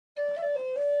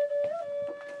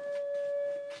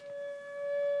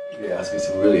Yeah, asking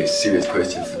some really serious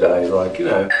questions today, like, you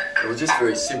know, it was just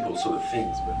very simple sort of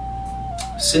things.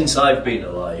 But since I've been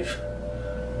alive,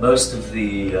 most of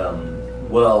the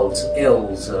world's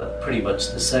ills are pretty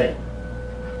much the same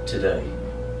today.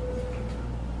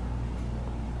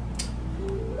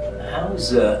 How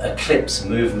is eclipse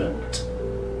movement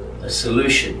a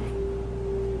solution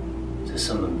to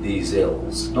some of these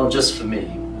ills? Not just for me,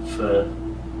 for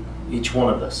each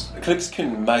one of us. Eclipse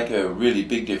can make a really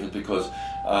big difference because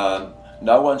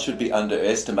no one should be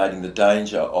underestimating the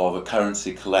danger of a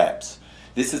currency collapse.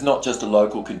 This is not just a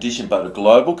local condition but a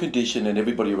global condition, and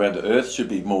everybody around the earth should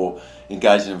be more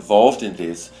engaged and involved in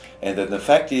this. And then the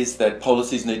fact is that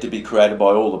policies need to be created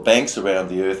by all the banks around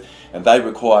the earth, and they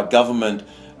require government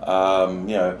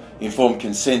informed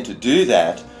consent to do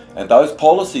that. And those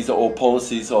policies are all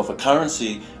policies of a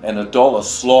currency and a dollar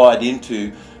slide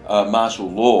into martial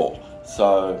law.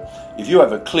 So if you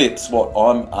have eclipse, what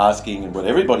I'm asking and what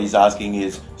everybody's asking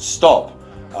is stop.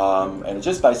 And it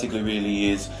just basically really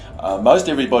is, most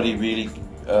everybody really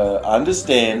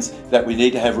understands that we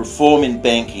need to have reform in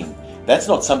banking. That's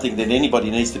not something that anybody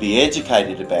needs to be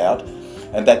educated about,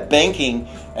 and that banking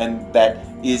and that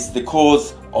is the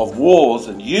cause of wars,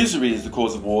 and usury is the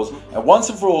cause of wars, and once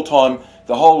and for all time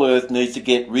the whole earth needs to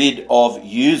get rid of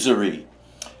usury.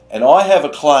 And I have a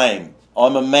claim.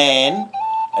 I'm a man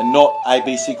and not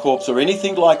ABC Corps or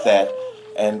anything like that,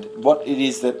 and what it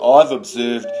is that I've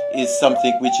observed is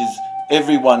something which is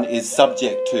everyone is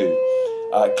subject to.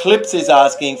 Eclipse is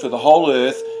asking for the whole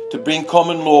earth to bring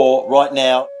common law right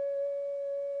now.